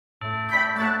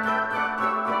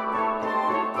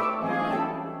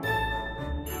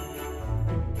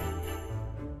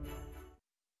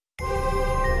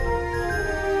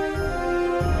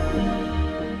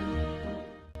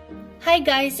Hi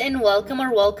guys, and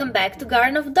welcome back to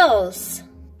Garden of Dolls.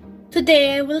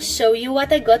 Today I will show you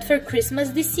what I got for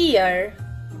Christmas this year.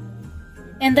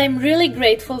 And I'm really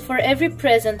grateful for every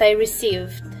present I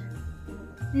received.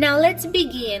 Now let's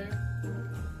begin.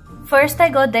 First I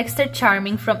got Dexter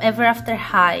Charming from Ever After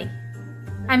High.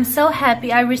 I'm so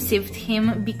happy I received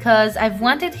him because I've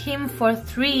wanted him for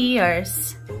 3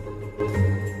 years.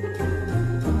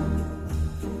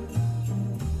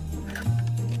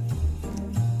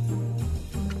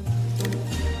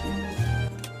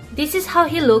 This is how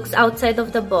he looks outside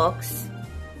of the box.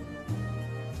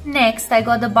 Next, I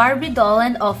got the Barbie doll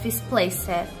and office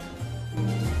playset.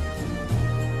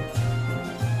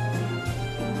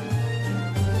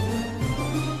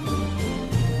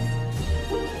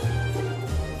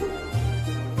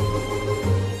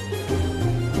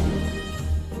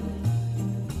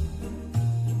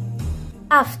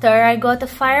 After, I got a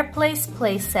fireplace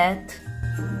playset.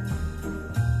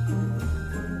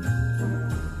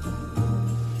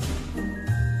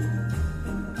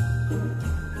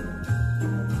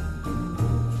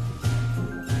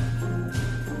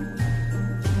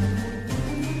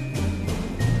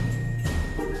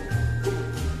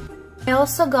 I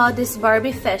also got this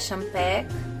Barbie fashion pack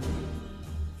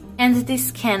and this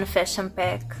Ken fashion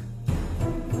pack.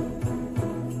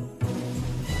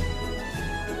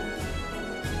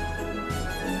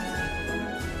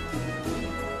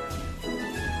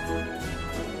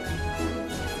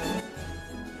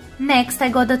 Next, I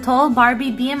got the tall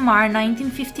Barbie BMR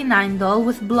 1959 doll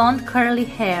with blonde curly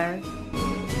hair.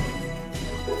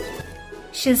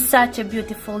 She's such a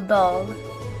beautiful doll.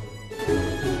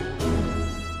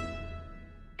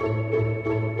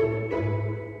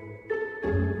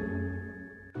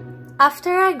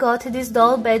 After, I got this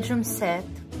doll bedroom set.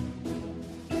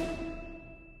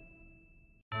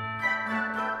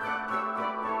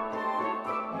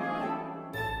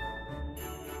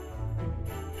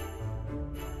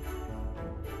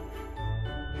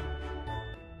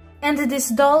 And this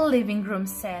doll living room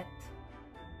set.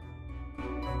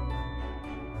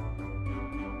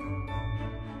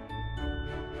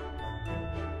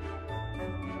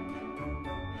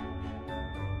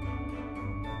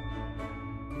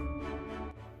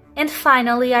 And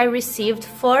finally, I received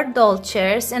 4 doll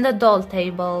chairs and a doll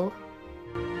table.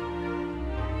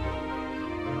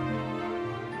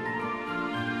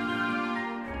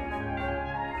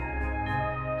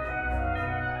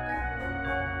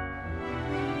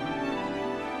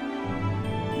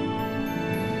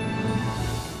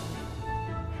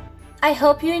 I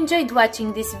hope you enjoyed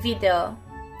watching this video.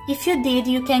 If you did,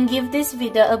 you can give this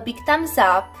video a big thumbs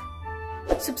up.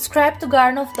 Subscribe to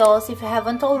Garden of Dolls if you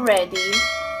haven't already.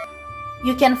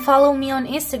 You can follow me on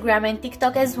Instagram and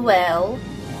TikTok as well.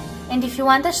 And if you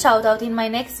want a shout out in my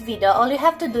next video, all you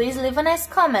have to do is leave a nice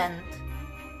comment.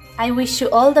 I wish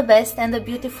you all the best and a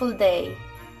beautiful day.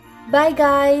 Bye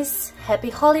guys!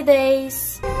 Happy holidays!